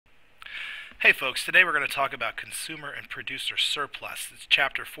Hey folks, today we're going to talk about consumer and producer surplus. It's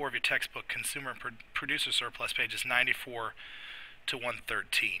chapter 4 of your textbook, Consumer and Producer Surplus, pages 94 to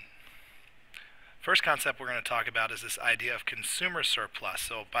 113. First concept we're going to talk about is this idea of consumer surplus.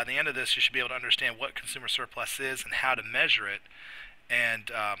 So by the end of this, you should be able to understand what consumer surplus is and how to measure it,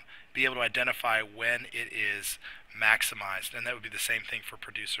 and be able to identify when it is maximized. And that would be the same thing for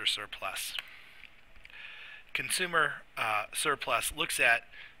producer surplus. Consumer surplus looks at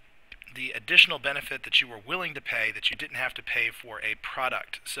the additional benefit that you were willing to pay that you didn't have to pay for a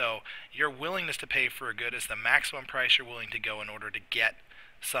product. So your willingness to pay for a good is the maximum price you're willing to go in order to get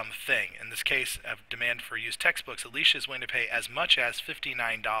something. In this case of demand for used textbooks, Alicia is willing to pay as much as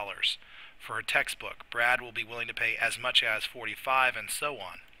 $59 for her textbook. Brad will be willing to pay as much as $45, and so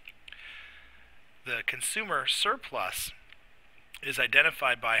on. The consumer surplus is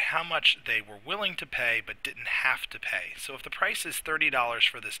identified by how much they were willing to pay but didn't have to pay. So if the price is $30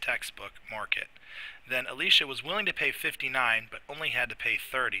 for this textbook market, then Alicia was willing to pay $59 but only had to pay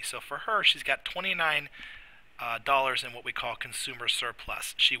 $30. So for her, she's got $29 in what we call consumer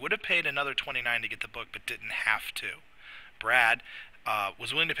surplus. She would have paid another $29 to get the book but didn't have to. Brad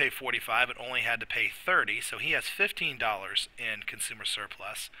was willing to pay $45 but only had to pay $30, so he has $15 in consumer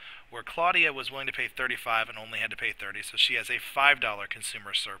surplus, where Claudia was willing to pay $35 and only had to pay $30, so she has a $5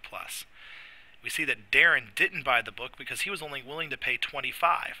 consumer surplus. We see that Darren didn't buy the book because he was only willing to pay $25,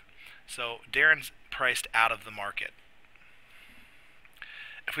 so Darren's priced out of the market.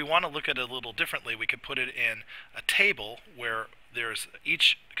 If we want to look at it a little differently, we could put it in a table where there's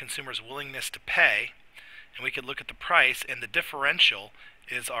each consumer's willingness to pay, and we could look at the price, and the differential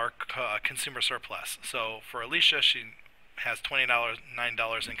is our consumer surplus. So for Alicia, she has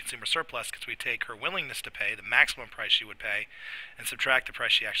 $29 in consumer surplus because we take her willingness to pay, the maximum price she would pay, and subtract the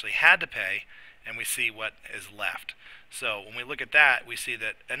price she actually had to pay, and we see what is left. So when we look at that, we see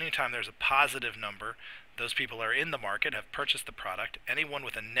that anytime there's a positive number, those people are in the market, have purchased the product. Anyone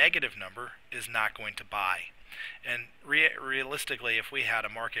with a negative number is not going to buy. And realistically, if we had a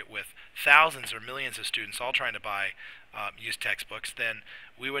market with thousands or millions of students all trying to buy used textbooks, then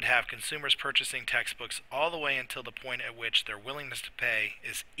we would have consumers purchasing textbooks all the way until the point at which their willingness to pay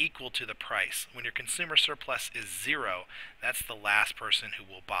is equal to the price. When your consumer surplus is zero, that's the last person who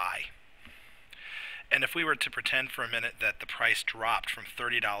will buy. And if we were to pretend for a minute that the price dropped from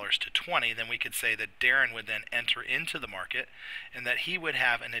 $30 to $20, then we could say that Darren would then enter into the market and that he would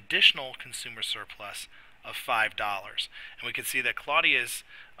have an additional consumer surplus of $5. And we could see that Claudia's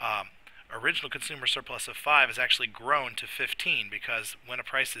original consumer surplus of $5 has actually grown to $15, because when a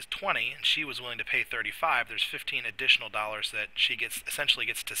price is $20 and she was willing to pay $35, there's $15 additional dollars that she essentially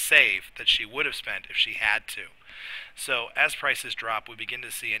gets to save that she would have spent if she had to. So as prices drop, we begin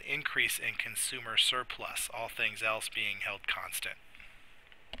to see an increase in consumer surplus, all things else being held constant.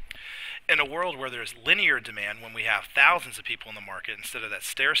 In a world where there's linear demand, when we have thousands of people in the market instead of that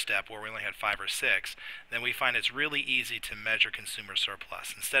stair step where we only had 5 or 6, then we find it's really easy to measure consumer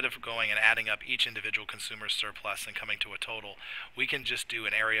surplus. Instead of going and adding up each individual consumer surplus and coming to a total, we can just do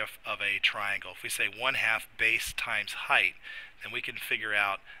an area of a triangle. If we say 1/2 base times height, then we can figure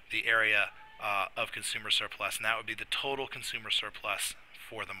out the area of consumer surplus, and that would be the total consumer surplus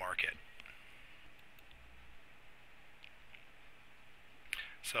for the market.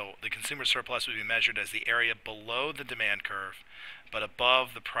 So the consumer surplus would be measured as the area below the demand curve but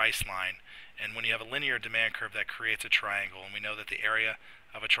above the price line. And when you have a linear demand curve, that creates a triangle, and we know that the area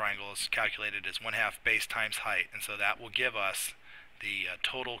of a triangle is calculated as 1/2 base times height, and so that will give us the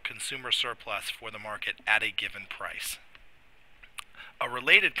total consumer surplus for the market at a given price. A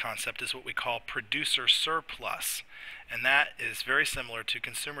related concept is what we call producer surplus, and that is very similar to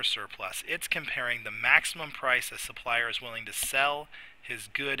consumer surplus. It's comparing the maximum price a supplier is willing to sell his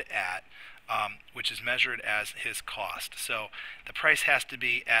good at, which is measured as his cost. So the price has to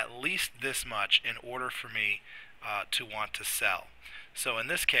be at least this much in order for me to want to sell. So in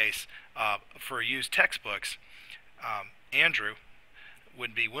this case, for used textbooks, Andrew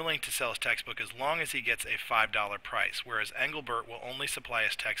would be willing to sell his textbook as long as he gets a $5 price, whereas Engelbert will only supply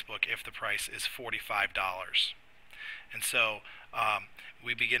his textbook if the price is $45. And so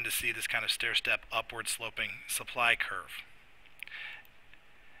we begin to see this kind of stair-step upward sloping supply curve.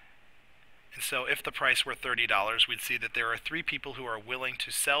 And so if the price were $30, we'd see that there are 3 people who are willing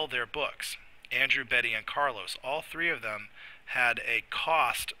to sell their books: Andrew, Betty, and Carlos. All 3 of them had a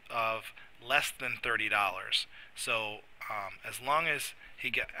cost of less than $30. So as long as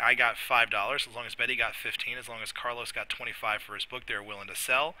I got $5 as long as Betty got 15, as long as Carlos got 25 for his book, they're willing to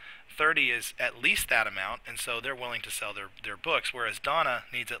sell. 30 is at least that amount, and so they're willing to sell their books, whereas Donna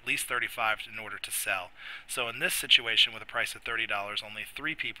needs at least 35 in order to sell. So in this situation with a price of $30, only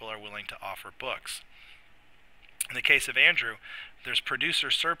 3 people are willing to offer books. In the case of Andrew, there's producer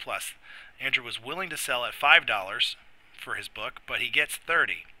surplus. Andrew was willing to sell at $5 for his book, but he gets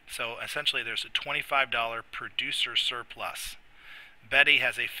 30. So essentially there's a $25 producer surplus. Betty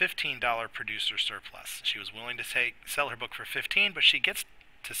has a $15 producer surplus. She was willing to sell her book for 15, but she gets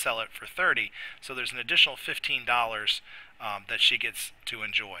to sell it for 30, so there's an additional $15 that she gets to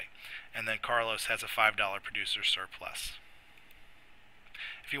enjoy. And then Carlos has a $5 producer surplus.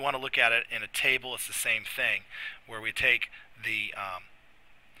 If you want to look at it in a table, it's the same thing, where we take the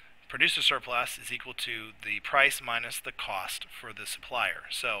producer surplus is equal to the price minus the cost for the supplier.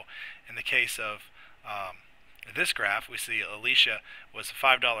 So in the case of this graph, we see Alicia was a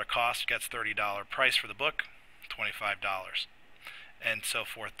 $5 cost, gets $30 price for the book, $25, and so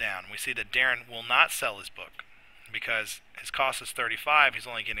forth down. We see that Darren will not sell his book because his cost is $35, he's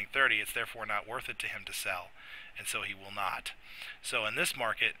only getting $30, it's therefore not worth it to him to sell, and so he will not. So in this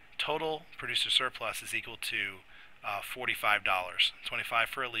market, total producer surplus is equal to $45, 25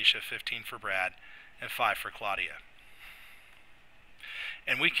 for Alicia, 15 for Brad, and 5 for Claudia.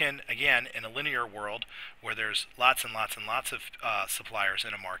 And we can, again, in a linear world where there's lots and lots and lots of suppliers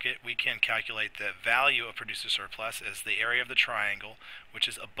in a market, we can calculate the value of producer surplus as the area of the triangle, which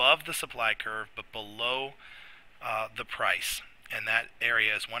is above the supply curve but below the price. And that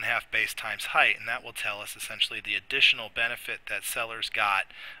area is 1/2 base times height, and that will tell us essentially the additional benefit that sellers got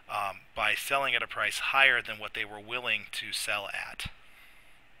by selling at a price higher than what they were willing to sell at.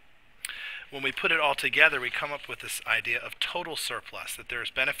 When we put it all together, we come up with this idea of total surplus, that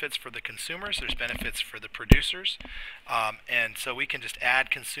there's benefits for the consumers, there's benefits for the producers, and so we can just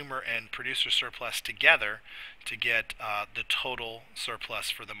add consumer and producer surplus together to get the total surplus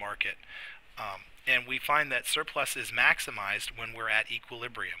for the market. And we find that surplus is maximized when we're at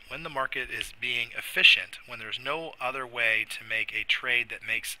equilibrium, when the market is being efficient, when there's no other way to make a trade that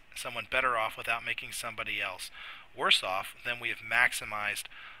makes someone better off without making somebody else worse off, then we have maximized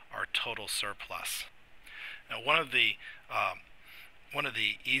our total surplus. Now, one of the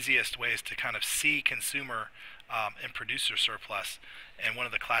easiest ways to kind of see consumer and producer surplus, and one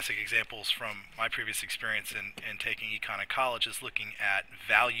of the classic examples from my previous experience in taking econ in college, is looking at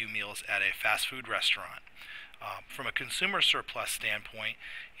value meals at a fast food restaurant. From a consumer surplus standpoint,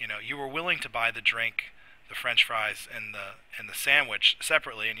 you were willing to buy the drink, the French fries, and the sandwich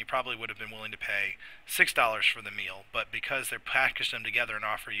separately, and you probably would have been willing to pay $6 for the meal. But because they package them together and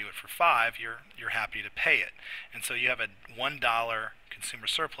offer you it for $5, you're happy to pay it. And so you have a $1 consumer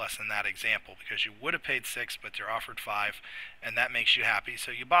surplus in that example, because you would have paid $6, but they're offered $5, and that makes you happy,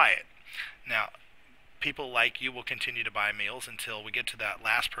 so you buy it. Now, people like you will continue to buy meals until we get to that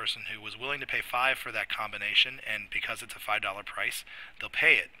last person who was willing to pay $5 for that combination, and because it's a $5 price, they'll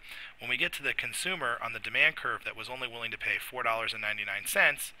pay it. When we get to the consumer on the demand curve that was only willing to pay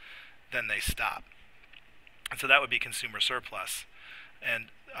 $4.99, then they stop. And so that would be consumer surplus. And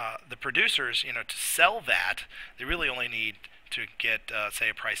the producers, to sell that, they really only need to get, say,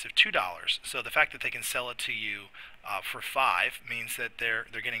 a price of $2. So the fact that they can sell it to you for $5 means that they're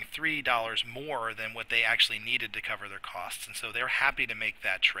getting $3 more than what they actually needed to cover their costs, and so they're happy to make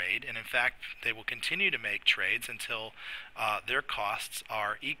that trade. And in fact, they will continue to make trades until their costs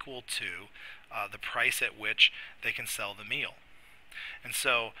are equal to the price at which they can sell the meal. And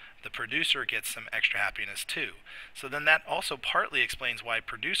so the producer gets some extra happiness too. So then that also partly explains why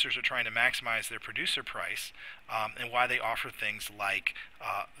producers are trying to maximize their producer price, and why they offer things like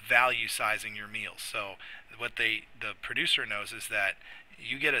value sizing your meals. So what the producer knows is that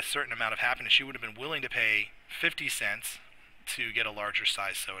you get a certain amount of happiness. You would have been willing to pay 50 cents to get a larger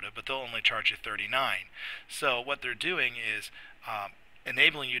size soda, but they'll only charge you 39. So what they're doing is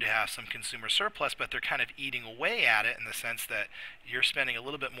enabling you to have some consumer surplus, but they're kind of eating away at it in the sense that you're spending a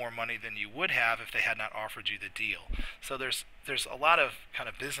little bit more money than you would have if they had not offered you the deal. So there's a lot of kind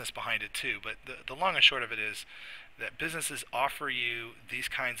of business behind it too, but the long and short of it is that businesses offer you these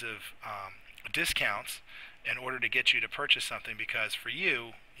kinds of discounts in order to get you to purchase something, because for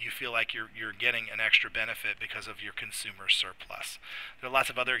you feel like you're getting an extra benefit because of your consumer surplus. There are lots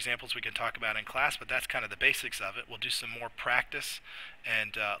of other examples we can talk about in class, but that's kind of the basics of it. We'll do some more practice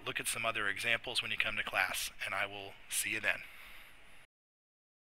and look at some other examples when you come to class, and I will see you then.